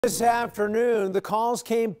This afternoon, the calls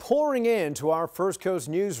came pouring in to our First Coast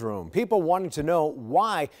newsroom. People wanting to know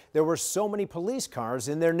why there were so many police cars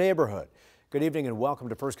in their neighborhood. Good evening and welcome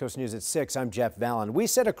to First Coast News at 6. I'm Jeff Vallon. We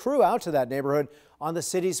sent a crew out to that neighborhood on the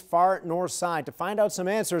city's far north side to find out some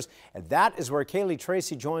answers. And that is where Kaylee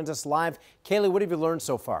Tracy joins us live. Kaylee, what have you learned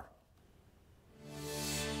so far?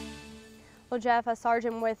 Well, Jeff, a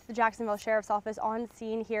sergeant with the Jacksonville Sheriff's Office on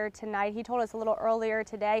scene here tonight. He told us a little earlier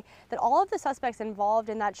today that all of the suspects involved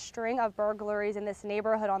in that string of burglaries in this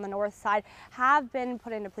neighborhood on the north side have been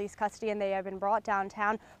put into police custody and they have been brought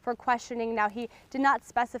downtown for questioning. Now, he did not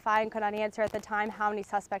specify and could not answer at the time how many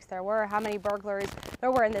suspects there were, how many burglaries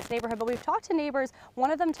there were in this neighborhood, but we've talked to neighbors,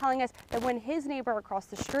 one of them telling us that when his neighbor across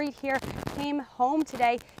the street here came home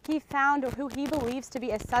today, he found who he believes to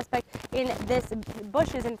be a suspect in this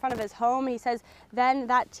bushes in front of his home. He says then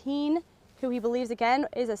that teen, who he believes again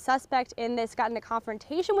is a suspect in this, got in a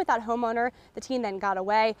confrontation with that homeowner. The teen then got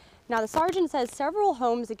away. Now the sergeant says several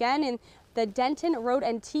homes again in the Denton Road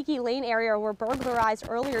and Tiki Lane area were burglarized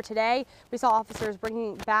earlier today. We saw officers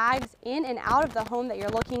bringing bags in and out of the home that you're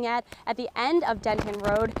looking at the end of Denton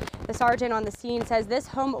Road. The sergeant on the scene says this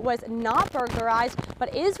home was not burglarized,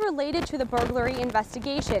 but is related to the burglary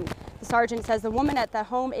investigation. The sergeant says the woman at the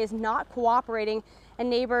home is not cooperating, and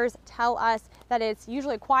neighbors tell us that it's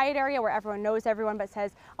usually a quiet area where everyone knows everyone, but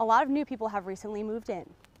says a lot of new people have recently moved in.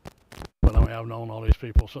 But I mean, I've known all these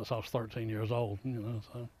people since I was 13 years old,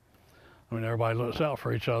 so. I mean, everybody looks out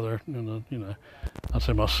for each other, and I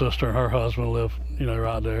say my sister and her husband live,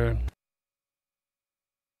 right there.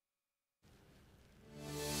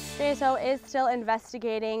 JSO is still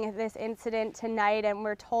investigating this incident tonight, and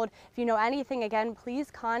we're told if you know anything, again, please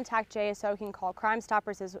contact JSO. You can call Crime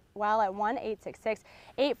Stoppers as well at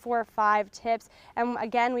 1-866-845-TIPS. And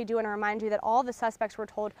again, we do want to remind you that all the suspects, we're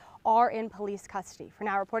told, are in police custody. For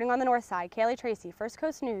now, reporting on the north side, Kaylee Tracy, First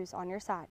Coast News on your side.